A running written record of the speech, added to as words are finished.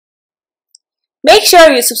Make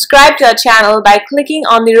sure you subscribe to our channel by clicking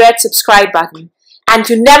on the red subscribe button. And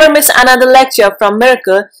to never miss another lecture from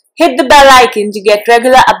Miracle, hit the bell icon to get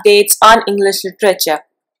regular updates on English literature.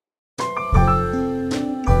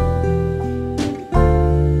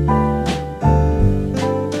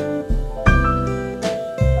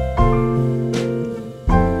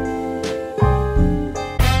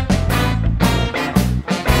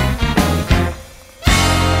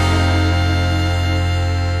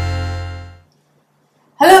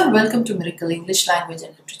 Hello and welcome to Miracle English Language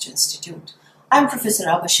and Literature Institute. I am Professor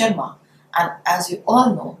Abha Sharma, and as you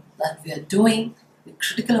all know that we are doing the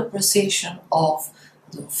critical appreciation of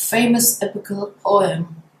the famous epical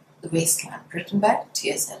poem The Wasteland, written by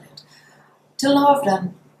TS Eliot. Till now I've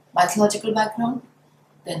done mythological background,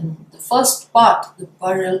 then the first part, the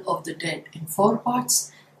burial of the dead, in 4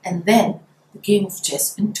 parts, and then the game of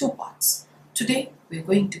chess in 2 parts. Today we are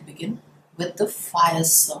going to begin with the fire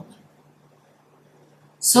sermon.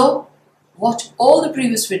 So, watch all the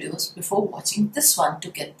previous videos before watching this one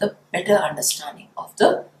to get the better understanding of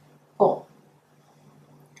the poem.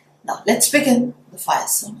 Now, let's begin the fire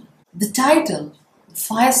sermon. The title, the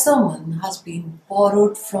fire sermon, has been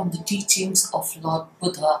borrowed from the teachings of Lord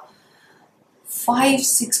Buddha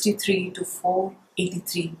 563 to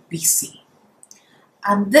 483 BC.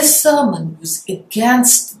 And this sermon was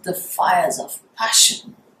against the fires of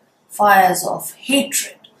passion, fires of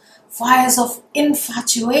hatred, fires of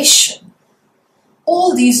infatuation.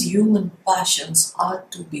 All these human passions are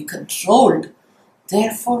to be controlled.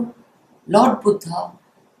 Therefore, Lord Buddha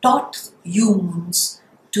taught humans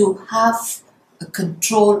to have a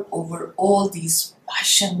control over all these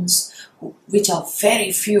passions which are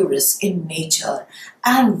very furious in nature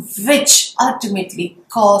and which ultimately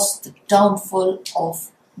cause the downfall of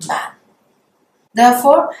man.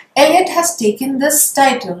 Therefore, Eliot has taken this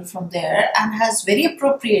title from there and has very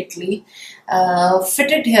appropriately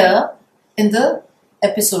fitted here in the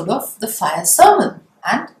episode of the fire sermon.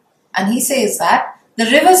 And he says that the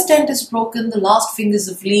river's tent is broken, the last fingers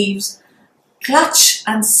of leaves clutch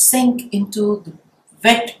and sink into the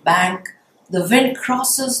wet bank, the wind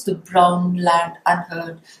crosses the brown land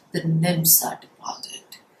unheard, the nymphs are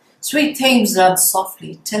departed. Sweet Thames run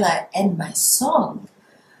softly till I end my song.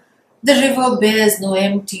 The river bears no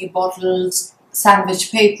empty bottles,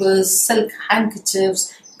 sandwich papers, silk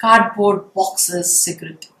handkerchiefs, cardboard boxes,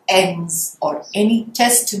 cigarette ends, or any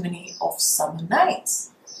testimony of summer nights.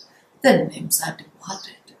 The nymphs are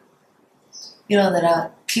departed. You know, there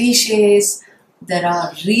are cliches, there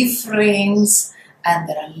are refrains, and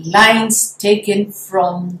there are lines taken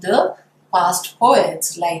from the past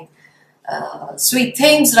poets, like Sweet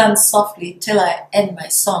Thames run softly till I end my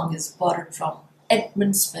song is borrowed from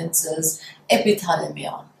Edmund Spenser's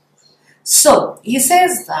Epithalamion. So, he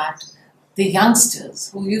says that the youngsters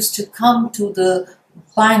who used to come to the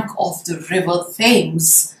bank of the river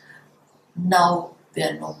Thames, now they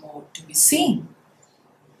are no more to be seen.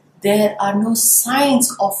 There are no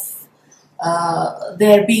signs of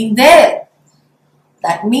their being there.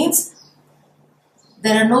 That means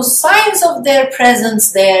there are no signs of their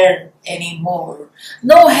presence there anymore.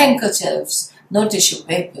 No handkerchiefs, no tissue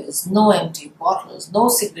papers, no empty bottles, no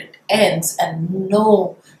cigarette ends, and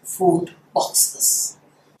no food boxes.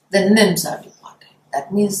 The nymphs are departed.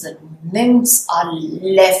 That means that nymphs are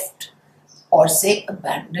left, or say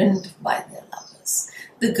abandoned, by their lovers.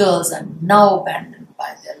 The girls are now abandoned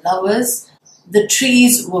by their lovers. The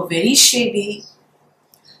trees were very shady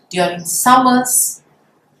during summers,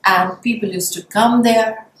 and people used to come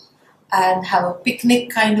there and have a picnic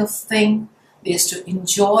kind of thing. They used to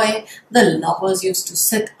enjoy. The lovers used to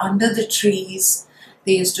sit under the trees.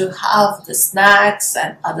 They used to have the snacks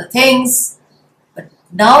and other things. But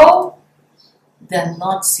now they're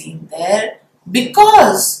not seen there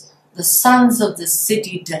because the sons of the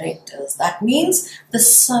city directors, that means the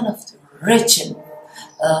son of the rich and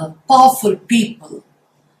powerful people,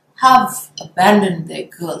 have abandoned their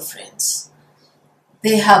girlfriends.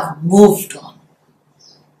 They have moved on.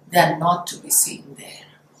 They are not to be seen there.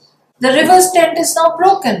 The river's tent is now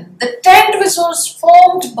broken. The tent which was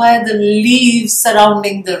formed by the leaves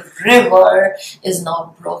surrounding the river is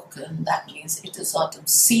now broken. That means it is autumn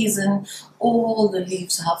season. All the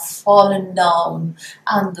leaves have fallen down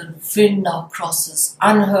and the wind now crosses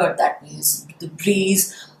unheard. That means the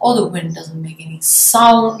breeze or the wind doesn't make any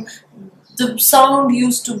sound. The sound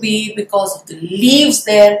used to be because of the leaves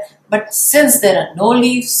there, but since there are no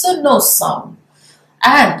leaves, so no sound.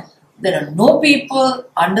 And there are no people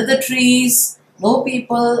under the trees, no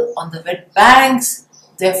people on the wet banks,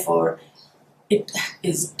 therefore it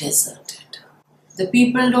is deserted. The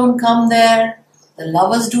people don't come there, the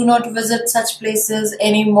lovers do not visit such places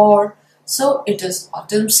anymore, So it is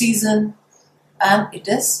autumn season and it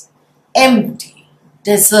is empty,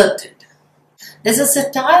 deserted. There's a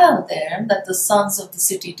satire there that the sons of the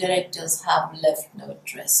city directors have left no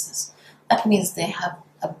addresses. That means they have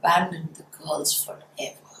abandoned the girls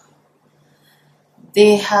forever.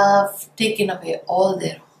 They have taken away all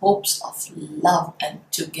their hopes of love and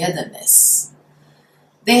togetherness.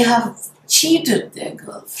 They have cheated their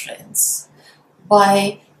girlfriends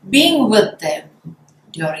by being with them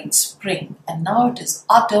during spring, and now it is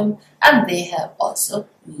autumn and they have also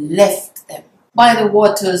left them. By the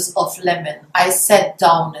waters of Lemon I sat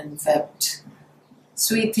down and wept.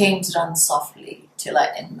 Sweet hymns run softly till I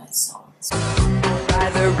end my songs. By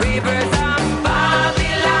the rivers of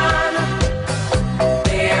Babylon,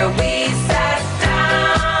 there we sat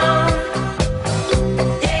down.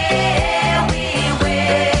 Yeah, we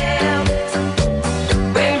wept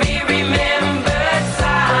when we remembered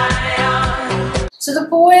Zion. So the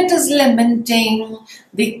poet is lamenting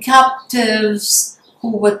the captives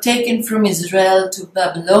who were taken from Israel to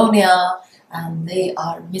Babylonia, and they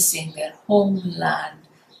are missing their homeland.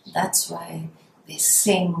 That's why they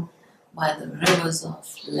sing by the rivers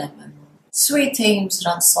of Lemon. Sweet Thames,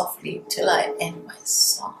 run softly till I end my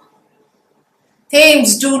song.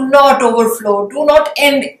 Thames, do not overflow, do not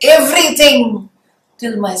end everything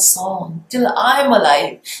till my song, till I'm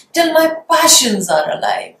alive, till my passions are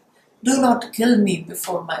alive. Do not kill me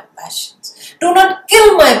before my passions. Do not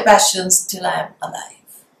kill my passions till I am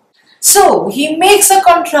alive. So he makes a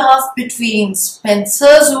contrast between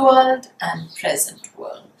Spencer's world and present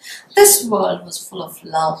world. This world was full of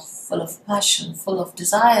love, full of passion, full of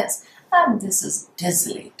desires, and this is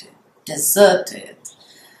desolated, deserted,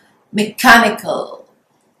 mechanical,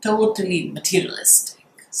 totally materialistic.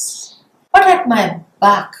 But at my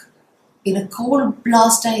back, in a cold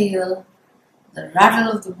blast I hear the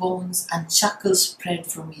rattle of the bones and chuckles spread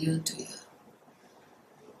from ear to ear.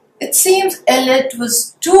 It seems Eliot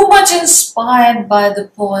was too much inspired by the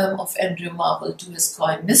poem of Andrew Marvell to his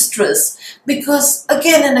coy mistress, because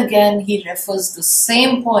again and again he refers the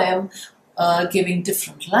same poem giving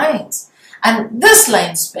different lines. And this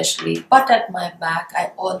line especially, but at my back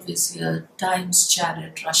I always hear time's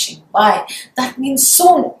chariot rushing by. That means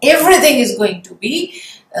soon everything is going to be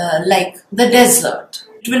like the desert.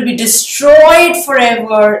 It will be destroyed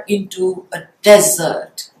forever into a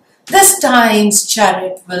desert. This time's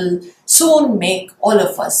chariot will soon make all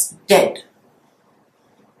of us dead.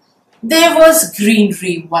 There was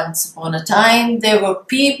greenery once upon a time. There were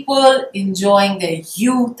people enjoying their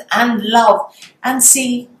youth and love. And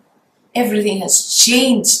see, everything has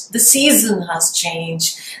changed. The season has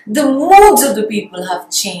changed. The moods of the people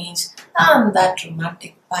have changed. And that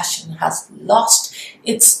romantic passion has lost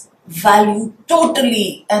its value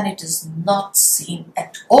totally, and it is not seen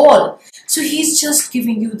at all. So he's just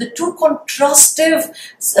giving you the two contrastive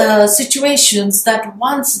situations, that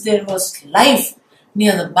once there was life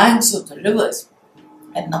near the banks of the rivers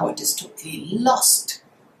and now it is totally lost.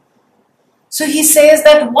 So he says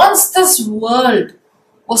that once this world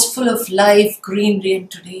was full of life, greenery, and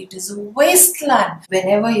today it is a wasteland.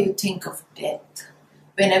 Whenever you think of death,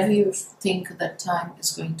 whenever you think that time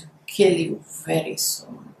is going to kill you very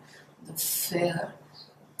soon, the fear,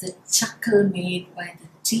 the chuckle made by the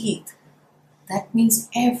teeth, that means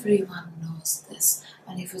everyone knows this.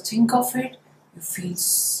 And if you think of it, you feel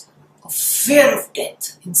a fear of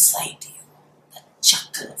death inside you. That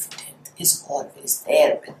chuckle of death is always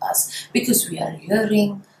there with us because we are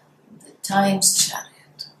hearing the time's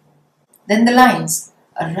chariot. Then the lines,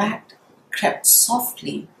 a rat crept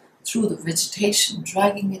softly through the vegetation,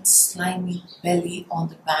 dragging its slimy belly on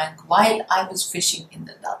the bank while I was fishing in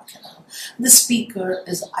the dull canal. The speaker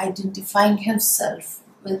is identifying himself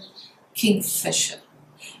with Kingfisher.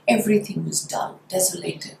 Everything was dull,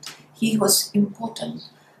 desolated. He was important.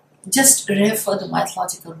 Just refer the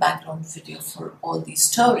mythological background video for all these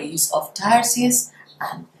stories of Tiresias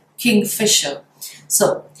and Kingfisher.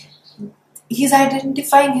 So, he's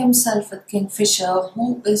identifying himself with Kingfisher,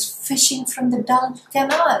 who is fishing from the dull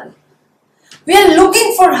canal. We are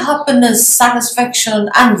looking for happiness, satisfaction,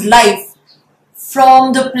 and life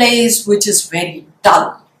from the place which is very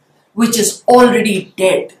dull, which is already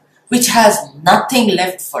dead, which has nothing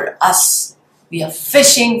left for us. We are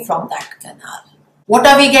fishing from that canal. What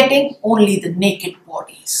are we getting? Only the naked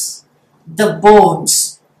bodies, the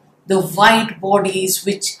bones, the white bodies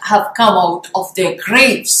which have come out of their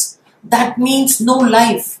graves. That means no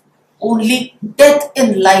life. Only death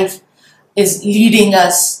in life is leading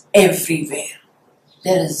us everywhere.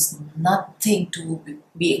 There is nothing to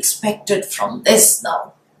be expected from this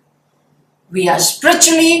now. We are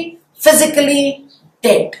spiritually, physically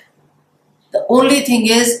dead. The only thing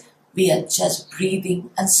is We are just breathing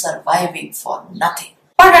and surviving for nothing.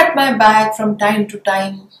 But at my back, from time to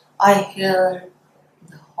time, I hear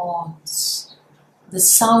the horns, the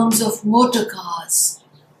sounds of motor cars,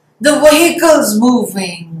 the vehicles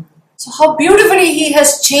moving. So how beautifully he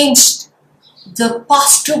has changed the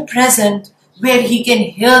past to present, where he can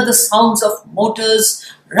hear the sounds of motors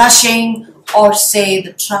rushing or say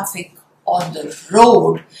the traffic on the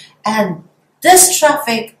road, and this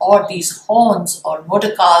traffic or these horns or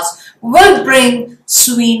motor cars will bring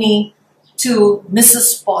Sweeney to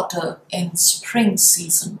Mrs. Potter in spring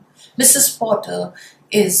season. Mrs. Potter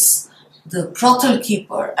is the brothel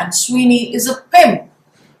keeper and Sweeney is a pimp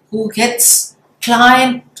who gets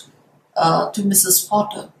client to Mrs.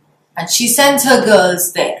 Potter, and she sends her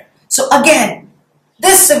girls there. So again,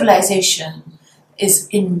 this civilization is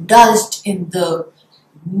indulged in the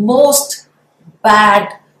most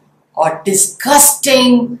bad or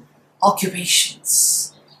disgusting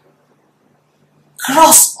occupations,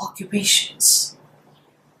 gross occupations,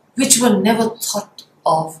 which were never thought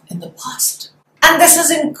of in the past. And this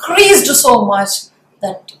has increased so much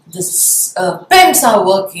that this pimps are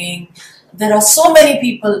working. There are so many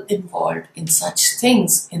people involved in such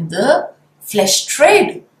things in the flesh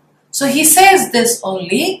trade. So he says this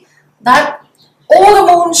only, that all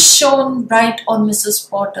the moon shone bright on Mrs.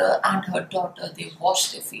 Potter and her daughter. They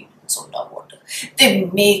wash their feet in soda water. They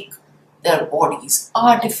make their bodies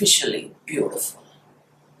artificially beautiful.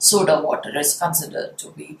 Soda water is considered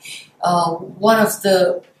to be one of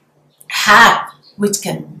the hack which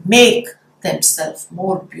can make themselves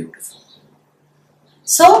more beautiful.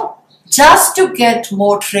 So just to get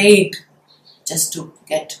more trade, just to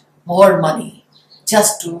get more money,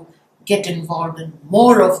 just to get involved in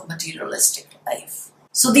more of materialistic life.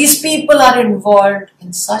 So these people are involved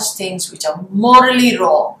in such things which are morally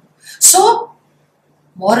wrong. So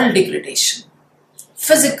moral degradation,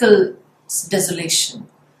 physical desolation,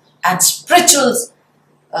 and spiritual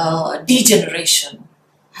degeneration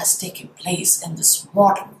has taken place in this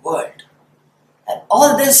modern world. And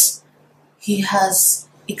all this he has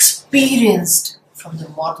experienced from the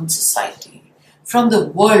modern society, from the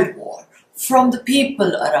world war, from the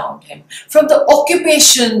people around him, from the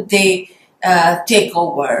occupation they take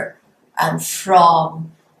over, and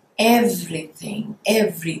from everything,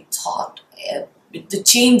 every thought, the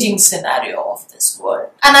changing scenario of this world.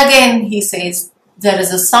 And again he says, there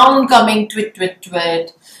is a sound coming, twit, twit,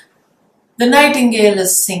 twit. The nightingale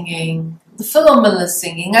is singing, the philomel is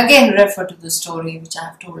singing. Again refer to the story which I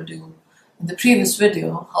have told you in the previous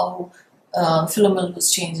video, how philomel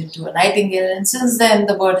was changed into a nightingale, and since then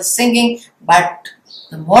the bird is singing. But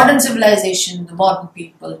the modern civilization, the modern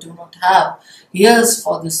people do not have ears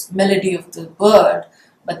for this melody of the bird,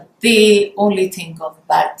 but they only think of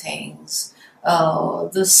bad things.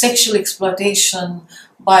 The sexual exploitation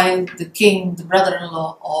by the king, the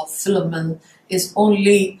brother-in-law of Philomel, is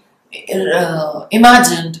only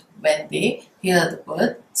imagined when they hear the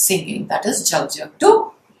bird singing. That is jug jug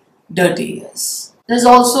to dirty ears. There's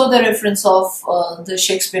also the reference of the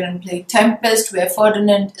Shakespearean play Tempest, where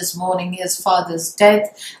Ferdinand is mourning his father's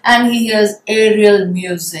death and he hears aerial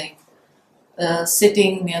music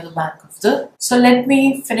sitting near the bank of the... So let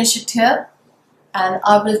me finish it here, and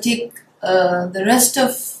I will take the rest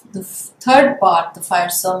of the third part, the fire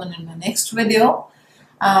sermon, in my next video.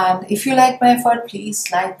 And if you like my effort,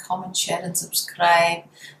 please like, comment, share and subscribe.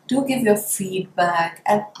 Do give your feedback,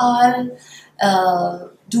 and I'll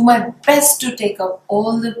do my best to take up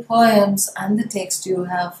all the poems and the text you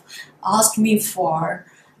have asked me for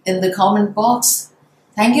in the comment box.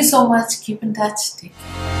 Thank you so much. Keep in touch. Take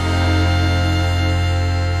care.